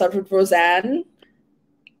like, just start with Roseanne.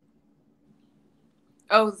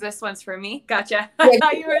 Oh, this one's for me. Gotcha. I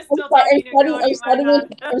thought you were still talking to Cody.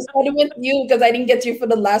 I'm starting with you because I didn't get you for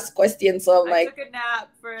the last question. So I'm I took a nap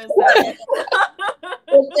for a second.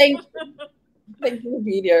 Well, thank you,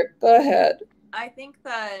 Vidya. Go ahead. I think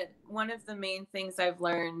that one of the main things I've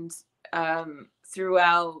learned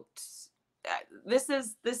throughout this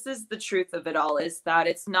is the truth of it all, is that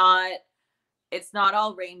it's not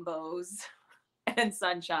all rainbows and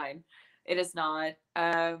sunshine. It is not.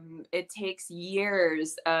 It takes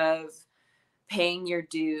years of paying your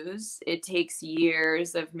dues. It takes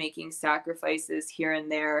years of making sacrifices here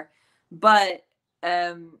and there. But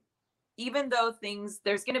even though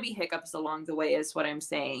there's going to be hiccups along the way, is what I'm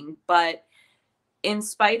saying. But in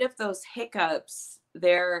spite of those hiccups,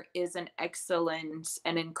 there is an excellent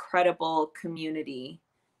and incredible community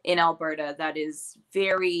in Alberta that is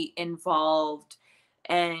very involved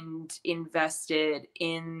and invested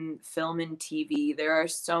in film and TV. There are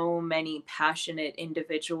so many passionate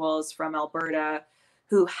individuals from Alberta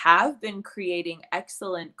who have been creating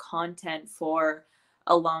excellent content for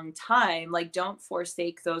a long time. Like, don't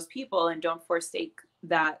forsake those people, and don't forsake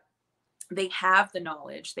that they have the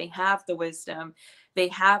knowledge, they have the wisdom, they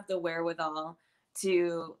have the wherewithal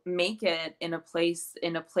to make it in a place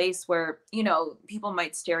where, you know, people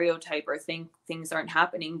might stereotype or think things aren't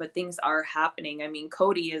happening, but things are happening. I mean,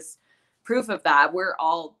 Cody is proof of that. We're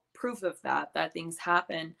all proof of that things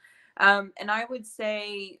happen. And I would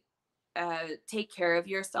say, take care of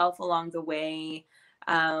yourself along the way.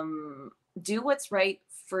 Do what's right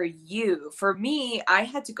for you. For me, I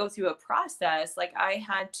had to go through a process. Like, I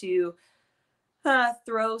had to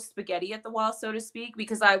throw spaghetti at the wall, so to speak,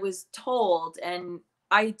 because I was told, and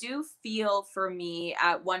I do feel for me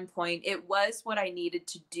at one point, it was what I needed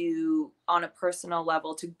to do on a personal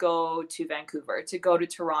level to go to Vancouver, to go to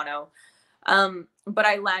Toronto. But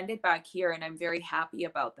I landed back here, and I'm very happy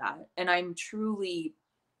about that. And I'm truly,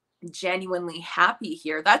 genuinely happy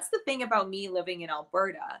here. That's the thing about me living in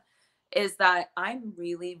Alberta, is that I'm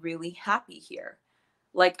really, really happy here.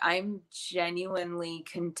 Like, I'm genuinely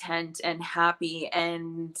content and happy.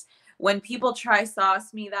 And when people try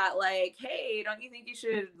sauce me that, like, hey, don't you think you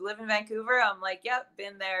should live in Vancouver? I'm like, yep,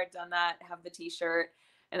 been there, done that, have the t-shirt.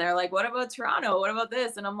 And they're like, what about Toronto? What about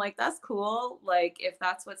this? And I'm like, that's cool. Like, if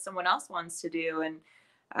that's what someone else wants to do.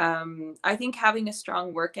 And I think having a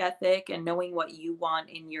strong work ethic and knowing what you want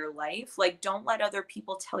in your life, like, don't let other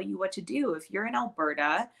people tell you what to do. If you're in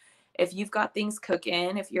Alberta, if you've got things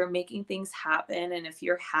cooking, if you're making things happen, and if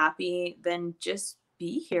you're happy, then just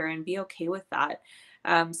be here and be okay with that.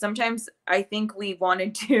 Sometimes I think we want to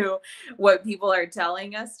do what people are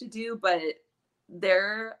telling us to do, but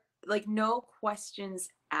they're like, no questions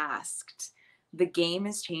asked. The game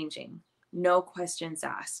is changing. No questions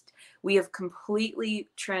asked. We have completely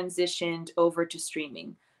transitioned over to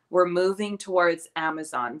streaming. We're moving towards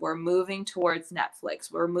Amazon. We're moving towards Netflix.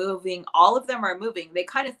 All of them are moving. They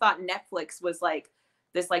kind of thought Netflix was like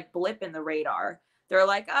this like blip in the radar. They're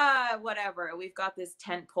like, whatever. We've got this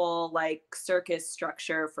tentpole like circus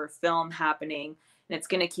structure for film happening, and it's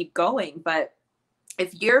going to keep going. But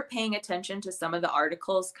if you're paying attention to some of the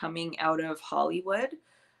articles coming out of Hollywood,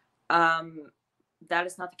 that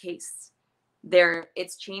is not the case.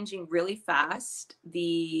 It's changing really fast.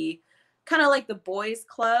 The kind of like the boys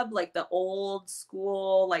club, like the old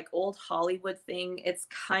school, like old Hollywood thing, it's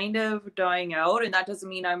kind of dying out. And that doesn't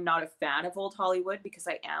mean I'm not a fan of old Hollywood, because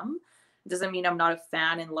I am. It doesn't mean I'm not a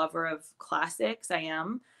fan and lover of classics. I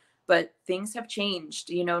am. But things have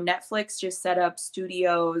changed. You know, Netflix just set up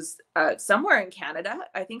studios somewhere in Canada.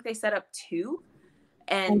 I think they set up 2.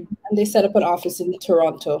 And they set up an office in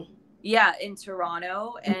Toronto. Yeah, in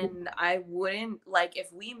Toronto. And I wouldn't, like,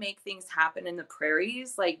 if we make things happen in the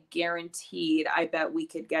prairies, like, guaranteed, I bet we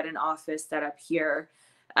could get an office set up here.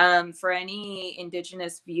 For any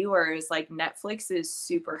Indigenous viewers, like, Netflix is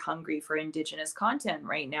super hungry for Indigenous content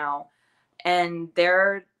right now. And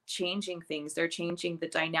they're changing things. They're changing the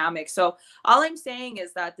dynamic. So all I'm saying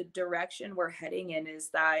is that the direction we're heading in is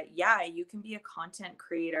that, yeah, you can be a content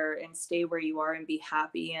creator and stay where you are and be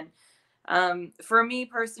happy. And for me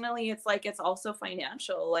personally, it's like, it's also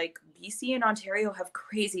financial. Like, BC and Ontario have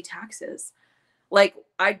crazy taxes. Like,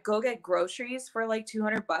 I'd go get groceries for like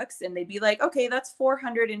 $200 and they'd be like, okay, that's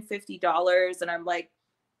 $450. And I'm like,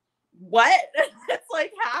 what? It's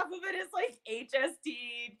like half of it is like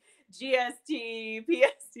HST, GST,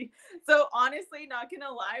 PST. So honestly, not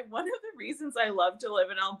gonna lie, one of the reasons I love to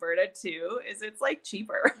live in Alberta too is it's like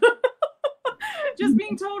cheaper. Just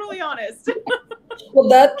being totally honest.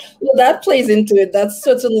 That plays into it. That's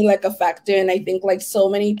certainly like a factor, and I think like so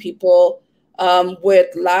many people,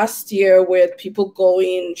 with last year, with people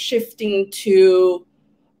shifting to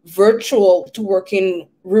virtual, to working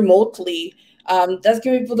remotely, that's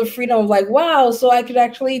giving people the freedom of like, wow, so I could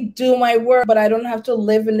actually do my work, but I don't have to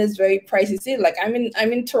live in this very pricey city. Like I'm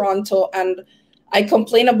in Toronto, and I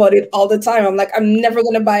complain about it all the time. I'm like, I'm never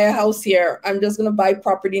going to buy a house here. I'm just going to buy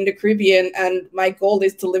property in the Caribbean. And my goal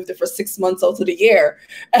is to live there for 6 months out of the year.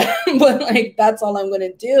 But like, that's all I'm going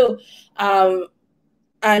to do.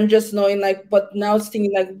 And just knowing like, but now it's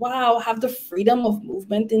thinking like, wow, have the freedom of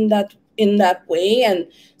movement in that way,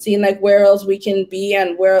 and seeing like where else we can be,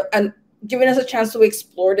 and giving us a chance to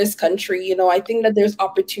explore this country. You know, I think that there's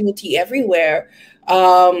opportunity everywhere,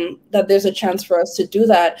 that there's a chance for us to do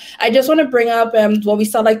that. I just want to bring up, we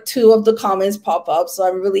saw like 2 of the comments pop up, so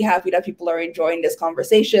I'm really happy that people are enjoying this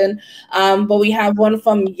conversation. But we have one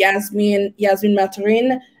from Yasmin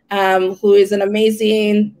Maturin, who is an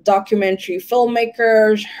amazing documentary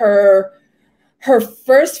filmmaker. Her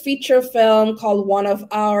first feature film, called One of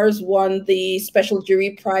Ours, won the Special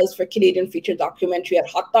Jury Prize for Canadian Feature Documentary at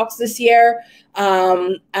Hot Docs this year.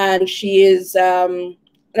 And she is an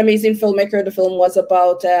amazing filmmaker. The film was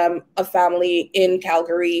about a family in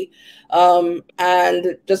Calgary.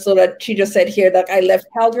 And just so that she just said here that I left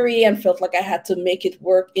Calgary and felt like I had to make it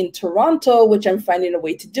work in Toronto, which I'm finding a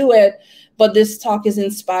way to do it. But this talk is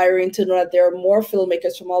inspiring to know that there are more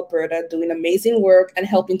filmmakers from Alberta doing amazing work and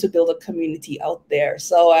helping to build a community out there.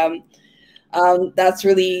 So that's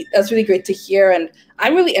really great to hear. And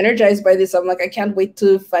I'm really energized by this. I'm like, I can't wait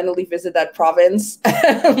to finally visit that province.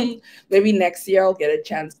 Maybe next year I'll get a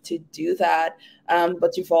chance to do that.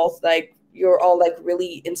 But you're all like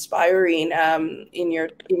really inspiring in your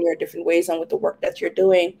different ways and with the work that you're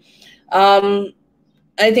doing.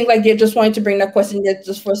 I think like you're just wanting to bring that question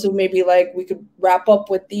just for, so maybe like we could wrap up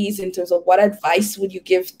with these in terms of what advice would you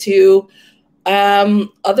give to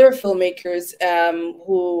other filmmakers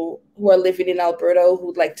who are living in Alberta,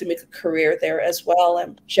 who'd like to make a career there as well.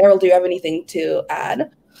 And Cheryl, do you have anything to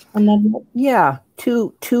add on that? Yeah,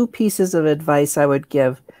 two pieces of advice I would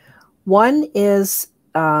give. One is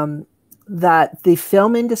that the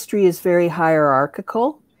film industry is very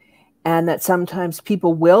hierarchical, and that sometimes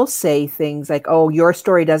people will say things like, oh, your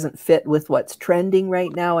story doesn't fit with what's trending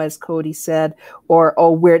right now, as Cody said, or,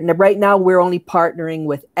 oh, right now we're only partnering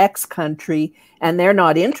with X country and they're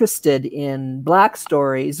not interested in Black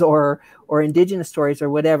stories or Indigenous stories or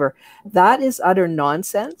whatever. That is utter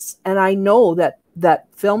nonsense. And I know that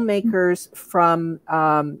filmmakers from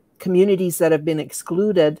communities that have been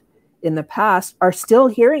excluded in the past are still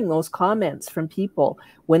hearing those comments from people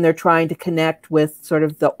when they're trying to connect with sort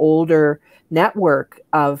of the older network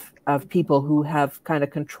of people who have kind of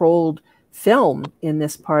controlled film in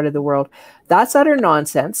this part of the world. That's utter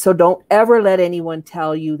nonsense. So don't ever let anyone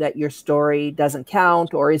tell you that your story doesn't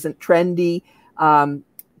count or isn't trendy.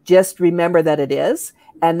 Just remember that it is,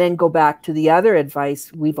 and then go back to the other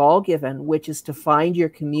advice we've all given, which is to find your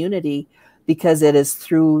community, because it is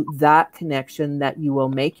through that connection that you will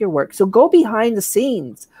make your work. So go behind the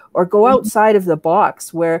scenes or go outside of the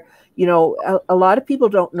box, where, you know, a lot of people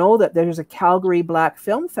don't know that there's a Calgary Black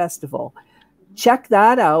Film Festival. Check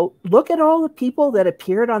that out. Look at all the people that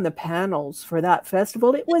appeared on the panels for that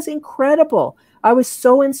festival. It was incredible. I was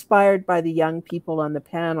so inspired by the young people on the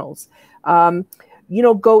panels. You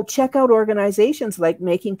know, go check out organizations like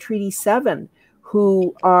Making Treaty 7,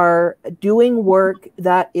 who are doing work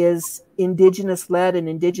that is Indigenous-led and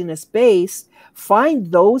Indigenous-based.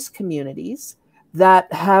 Find those communities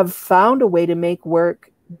that have found a way to make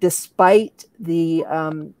work despite the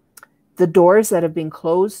doors that have been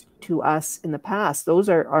closed to us in the past. Those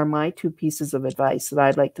are my 2 pieces of advice that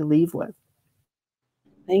I'd like to leave with.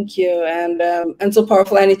 Thank you. And so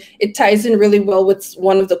powerful. And it ties in really well with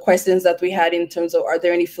one of the questions that we had in terms of, are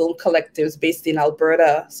there any film collectives based in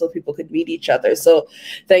Alberta so people could meet each other? So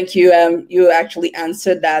thank you. You actually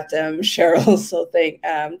answered that, Cheryl. So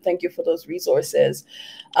thank you for those resources.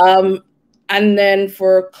 And then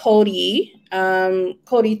for Cody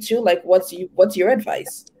too, like what's your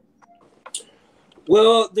advice?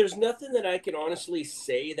 Well, there's nothing that I can honestly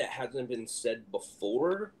say that hasn't been said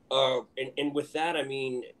before. And with that, I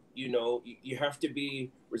mean, you know, you have to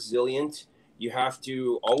be resilient. You have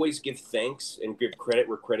to always give thanks and give credit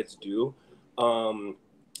where credit's due. And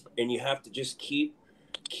you have to just keep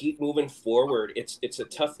moving forward. It's a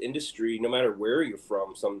tough industry, no matter where you're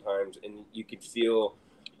from sometimes. And you could feel,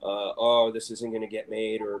 oh, this isn't going to get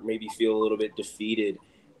made, or maybe feel a little bit defeated.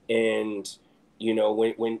 And, you know,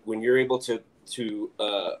 when you're able to to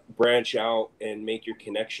branch out and make your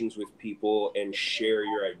connections with people and share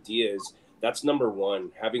your ideas. That's number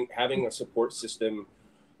one. Having a support system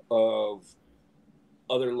of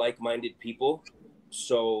other like-minded people.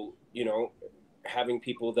 So, you know, having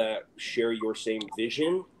people that share your same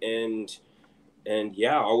vision, and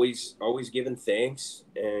yeah, always giving thanks.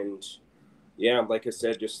 And yeah, like I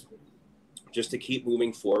said, just to keep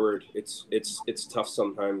moving forward. It's tough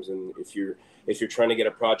sometimes, and if you're trying to get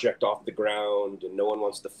a project off the ground and no one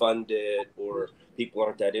wants to fund it, or people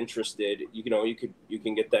aren't that interested, you know, you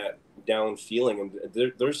can get that down feeling. And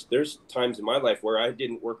there's times in my life where I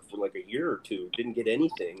didn't work for like a year or two, didn't get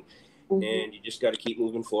anything, and you just got to keep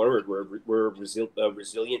moving forward. We're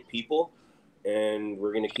resilient people, and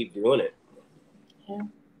we're gonna keep doing it. Yeah.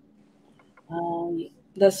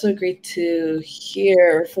 That's so great to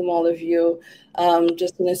hear from all of you.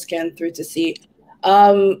 Just gonna scan through to see.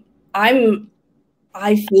 I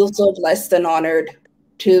feel so blessed and honored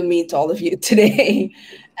to meet all of you today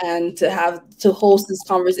and to host this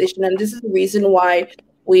conversation. And this is the reason why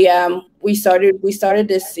we started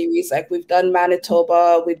this series. Like, we've done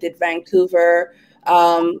Manitoba, we did Vancouver,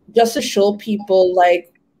 just to show people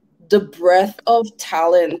like the breadth of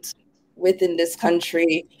talent within this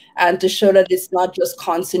country, and to show that it's not just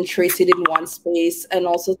concentrated in one space, and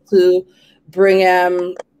also to bring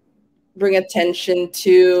attention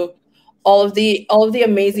to all the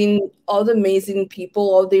amazing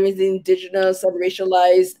people, all the amazing Indigenous and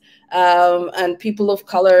racialized and people of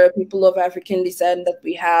color, people of African descent that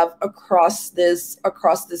we have across this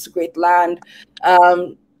great land.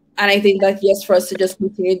 And I think that, yes, for us to just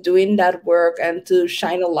continue doing that work and to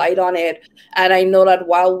shine a light on it. And I know that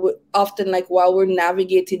while we're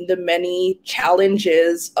navigating the many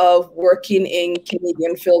challenges of working in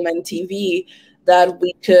Canadian film and TV, that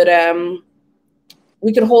we could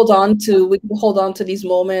hold on to these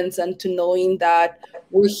moments, and to knowing that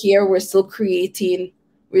we're here, we're still creating,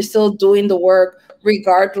 we're still doing the work,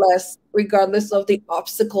 regardless of the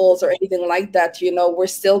obstacles or anything like that. You know, we're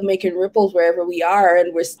still making ripples wherever we are,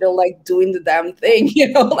 and we're still like doing the damn thing. You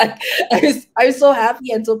know, like I'm so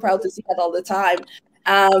happy and so proud to see that all the time.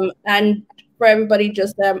 And for everybody,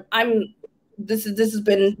 just this has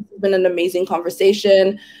been an amazing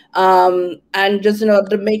conversation. And just, you know,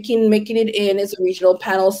 the making it in is a regional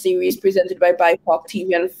panel series presented by BIPOC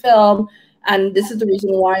TV and Film. And this is the reason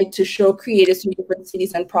why, to show creators from different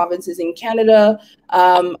cities and provinces in Canada,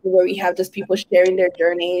 where we have just people sharing their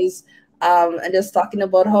journeys, and just talking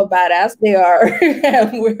about how badass they are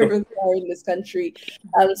wherever they are in this country.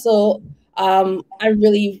 So I'm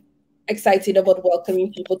really excited about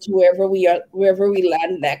welcoming people to wherever we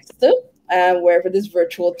land next, wherever this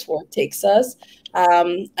virtual tour takes us.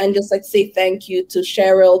 And just like say thank you to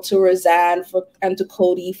Cheryl, to Roseanne, and to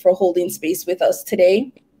Cody for holding space with us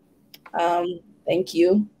today. Thank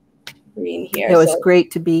you for being here. It was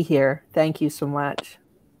great to be here. Thank you so much.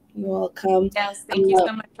 You're welcome. Yes, thank you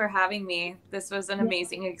so much for having me. This was an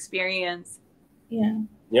amazing experience. Yeah.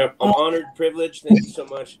 Yep, I'm honored, privileged. Thank you so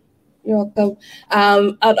much. You're welcome.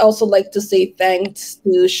 I'd also like to say thanks to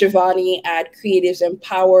Shivani at Creatives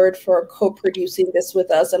Empowered for co-producing this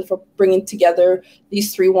with us and for bringing together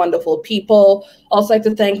these three wonderful people. Also like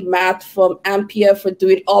to thank Matt from Ampia for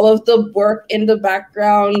doing all of the work in the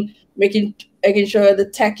background, making sure the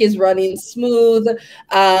tech is running smooth,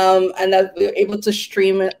 and that we're able to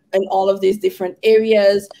stream in all of these different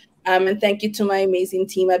areas. And thank you to my amazing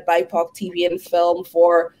team at BIPOC TV and Film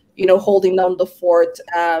for, you know, holding down the fort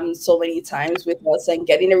so many times with us and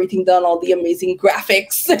getting everything done, all the amazing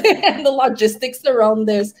graphics and the logistics around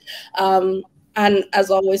this. And as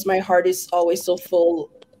always, my heart is always so full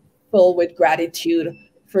with gratitude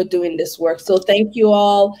for doing this work. So thank you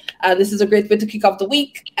all. This is a great way to kick off the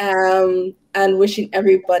week, and wishing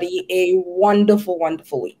everybody a wonderful,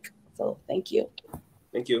 wonderful week. So thank you.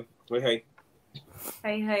 Thank you. Hey.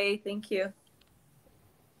 Hey, thank you.